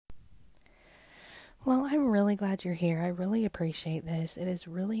Well, I'm really glad you're here. I really appreciate this. It is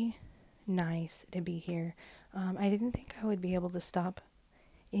really nice to be here. I didn't think I would be able to stop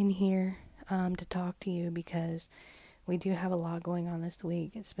in here to talk to you because we do have a lot going on this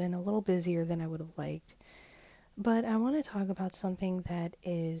week. It's been a little busier than I would have liked. But I want to talk about something that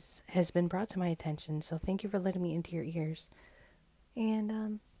has been brought to my attention. So thank you for letting me into your ears.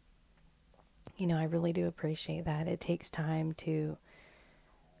 And I really do appreciate that. It takes time to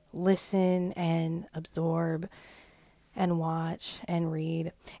listen and absorb and watch and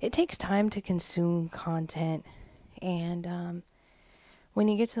read. It takes time to consume content. And when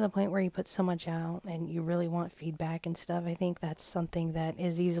you get to the point where you put so much out and you really want feedback and stuff, I think that's something that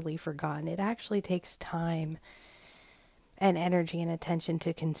is easily forgotten. It actually takes time and energy and attention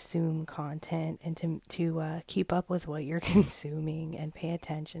to consume content and to keep up with what you're consuming and pay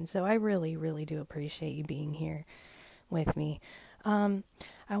attention. So I really, really do appreciate you being here with me.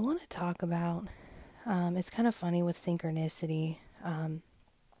 I want to talk about, it's kind of funny with synchronicity,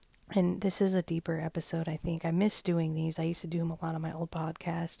 and this is a deeper episode, I think. I miss doing these. I used to do them a lot on my old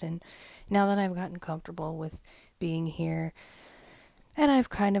podcast, and now that I've gotten comfortable with being here, and I've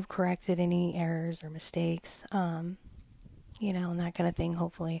kind of corrected any errors or mistakes, and that kind of thing,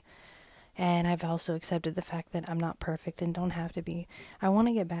 hopefully. And I've also accepted the fact that I'm not perfect and don't have to be. I want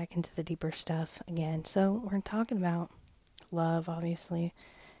to get back into the deeper stuff again. So we're talking about love, obviously.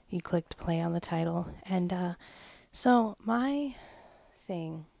 You clicked play on the title. And so my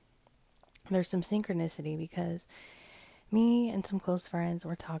thing, there's some synchronicity because me and some close friends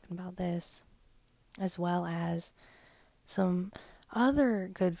were talking about this, as well as some other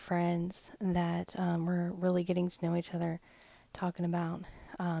good friends that were really getting to know each other, talking about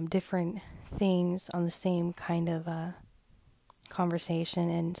different things on the same kind of conversation.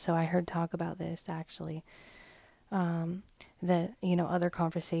 And so I heard talk about this actually, that, other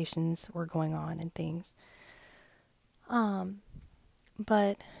conversations were going on and things.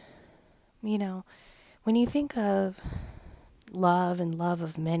 But, when you think of love and love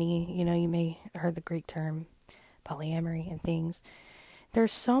of many, you may have heard the Greek term polyamory and things.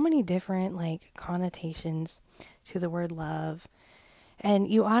 There's so many different connotations to the word love, and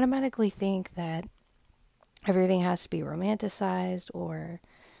you automatically think that everything has to be romanticized, or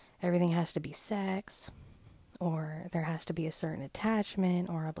everything has to be sex, or there has to be a certain attachment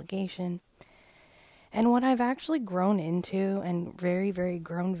or obligation. And what I've actually grown into and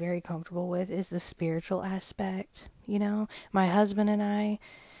grown very comfortable with is the spiritual aspect. My husband and I,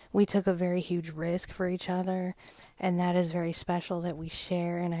 we took a very huge risk for each other, and that is very special that we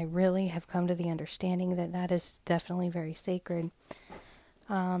share. And I really have come to the understanding that that is definitely very sacred.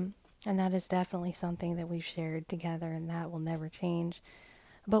 And that is definitely something that we've shared together, and that will never change.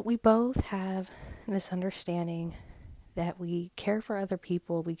 But we both have this understanding that we care for other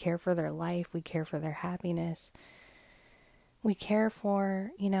people, we care for their life, we care for their happiness. We care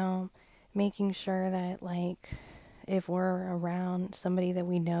for, making sure that if we're around somebody that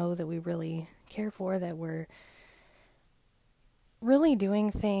we know that we really care for, that we're really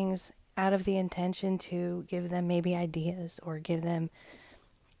doing things out of the intention to give them maybe ideas or give them,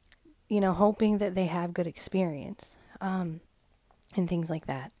 hoping that they have good experience, and things like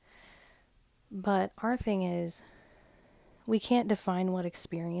that. But our thing is, we can't define what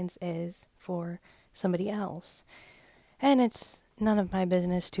experience is for somebody else. And it's none of my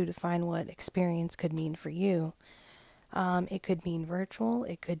business to define what experience could mean for you. It could mean virtual.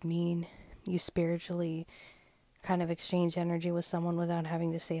 It could mean you spiritually kind of exchange energy with someone without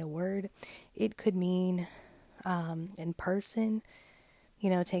having to say a word. It could mean in person,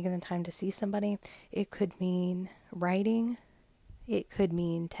 taking the time to see somebody. It could mean writing. It could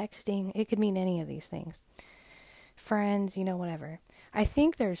mean texting. It could mean any of these things. Friends, whatever. I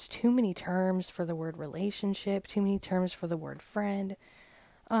think there's too many terms for the word relationship, too many terms for the word friend.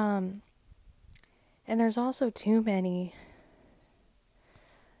 And there's also too many,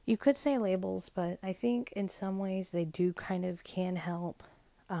 you could say labels, but I think in some ways they do kind of can help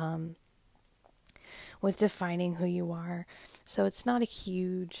with defining who you are. So it's not a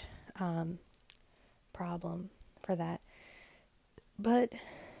huge problem for that. But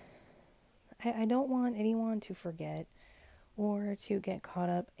I don't want anyone to forget or to get caught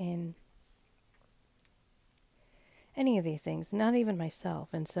up in any of these things, not even myself.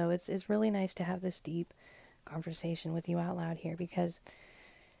 And so it's really nice to have this deep conversation with you out loud here, because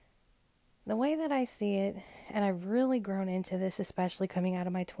the way that I see it, and I've really grown into this, especially coming out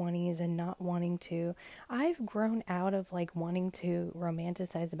of my 20s and not wanting to, I've grown out of wanting to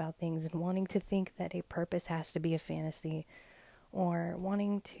romanticize about things and wanting to think that a purpose has to be a fantasy, or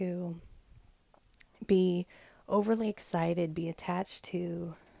wanting to be overly excited, be attached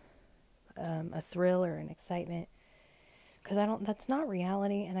to a thrill or an excitement, because that's not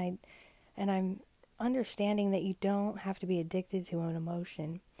reality. And I'm understanding that you don't have to be addicted to an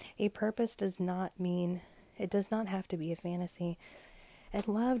emotion. A purpose does not mean, it does not have to be a fantasy. And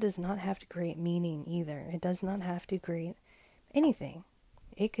love does not have to create meaning either. It does not have to create anything.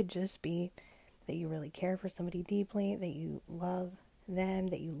 It could just be that you really care for somebody deeply, that you love them,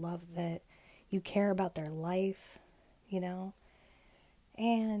 that you care about their life, you know?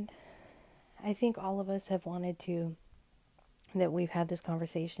 And I think all of us have wanted to, that we've had this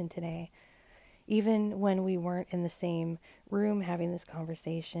conversation today, even when we weren't in the same room having this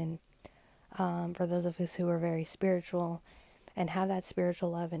conversation. For those of us who are very spiritual and have that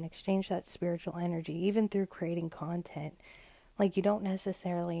spiritual love and exchange that spiritual energy, even through creating content. Like, you don't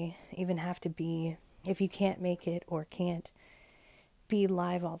necessarily even have to be, if you can't make it or can't be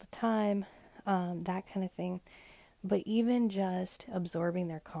live all the time, that kind of thing. But even just absorbing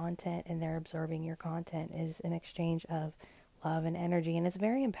their content and they're absorbing your content is an exchange of love and energy. And it's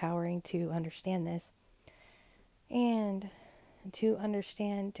very empowering to understand this and to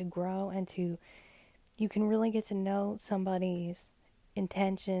understand, to grow, and you can really get to know somebody's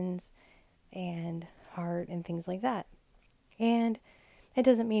intentions and heart and things like that. And it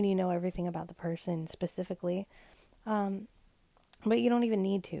doesn't mean you know everything about the person specifically, but you don't even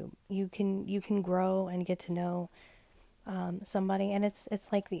need to. You can grow and get to know somebody, and it's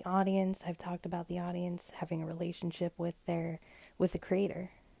like the audience. I've talked about the audience having a relationship with the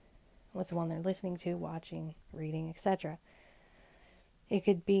creator, with the one they're listening to, watching, reading, etc. It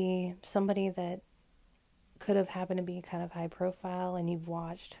could be somebody that could have happened to be kind of high profile and you've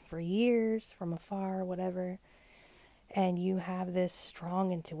watched for years from afar, whatever, and you have this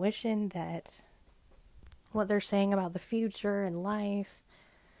strong intuition that what they're saying about the future and life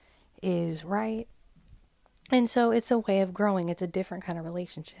is right. And so it's a way of growing. It's a different kind of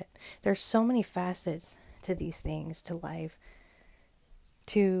relationship. There's so many facets to these things, to life,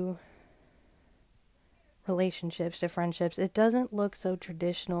 to relationships, to friendships. It doesn't look so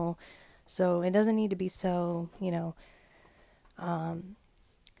traditional. So it doesn't need to be so, a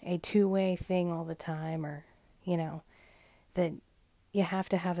two-way thing all the time, or, that you have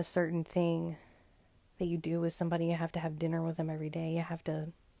to have a certain thing that you do with somebody. You have to have dinner with them every day. You have to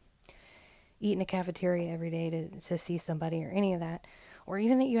eat in a cafeteria every day to see somebody, or any of that. Or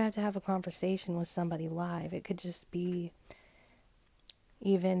even that you have to have a conversation with somebody live. It could just be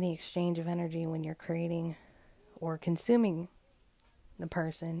even the exchange of energy when you're creating or consuming the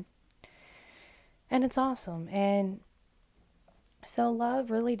person. And it's awesome. And so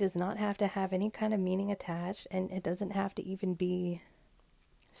love really does not have to have any kind of meaning attached, and it doesn't have to even be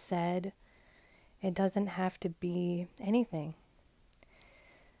said. It doesn't have to be anything.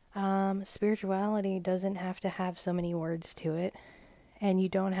 Spirituality doesn't have to have so many words to it, and you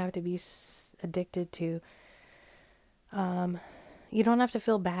don't have to be addicted to, you don't have to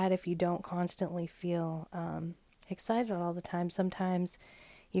feel bad if you don't constantly feel excited all the time. Sometimes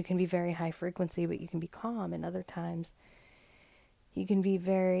you can be very high frequency, but you can be calm, and other times you can be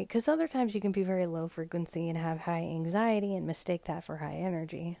other times you can be very low frequency and have high anxiety and mistake that for high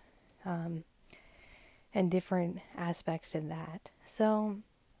energy, and different aspects to that. So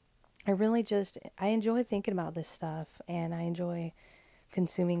I enjoy thinking about this stuff, and I enjoy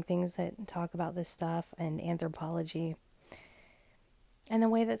consuming things that talk about this stuff and anthropology and the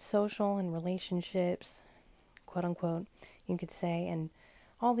way that social and relationships, quote unquote, you could say, and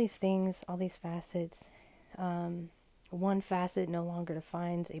all these things, all these facets, one facet no longer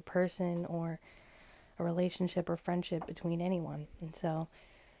defines a person or a relationship or friendship between anyone. And so,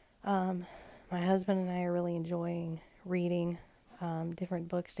 my husband and I are really enjoying reading different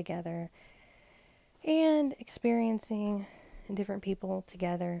books together and experiencing different people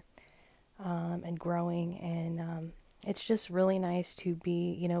together, and growing. And it's just really nice to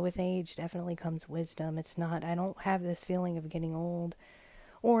be, with age definitely comes wisdom. I don't have this feeling of getting old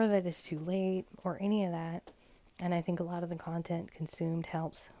or that it's too late or any of that. And I think a lot of the content consumed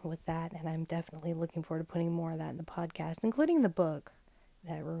helps with that. And I'm definitely looking forward to putting more of that in the podcast, including the book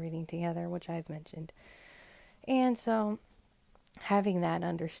that we're reading together, which I've mentioned. And so having that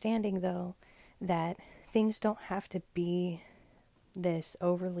understanding, though, that things don't have to be this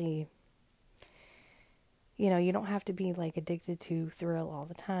overly, you don't have to be like addicted to thrill all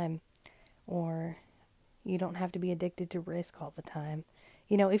the time, or you don't have to be addicted to risk all the time.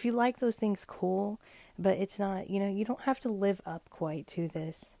 If you like those things, cool, but it's not, you don't have to live up quite to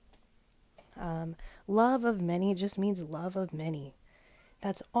this. Love of many just means love of many.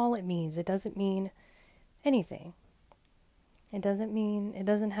 That's all it means. It doesn't mean anything. It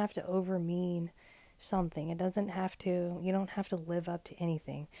doesn't have to over mean something. It doesn't have to, you don't have to live up to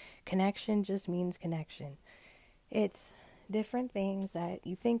anything. Connection just means connection. It's different things that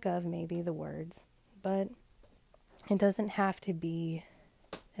you think of, maybe the words, but it doesn't have to be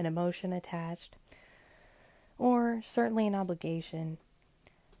an emotion attached, or certainly an obligation,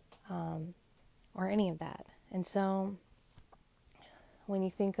 or any of that. And so, when you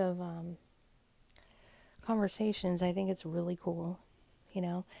think of conversations, I think it's really cool. You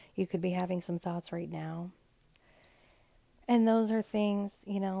know, you could be having some thoughts right now, and those are things,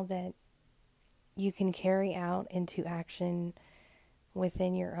 you know, that you can carry out into action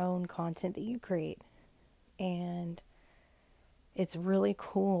within your own content that you create. And it's really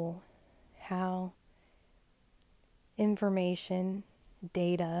cool how information,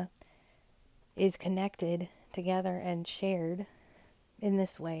 data is connected together and shared in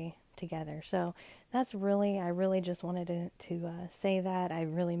this way together. So that's really, I really just wanted to say that. I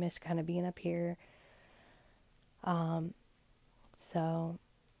really missed kind of being up here. So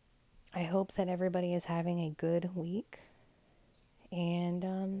I hope that everybody is having a good week. And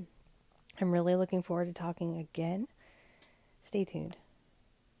I'm really looking forward to talking again. Stay tuned.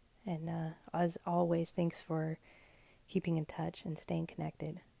 And as always, thanks for keeping in touch and staying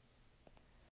connected.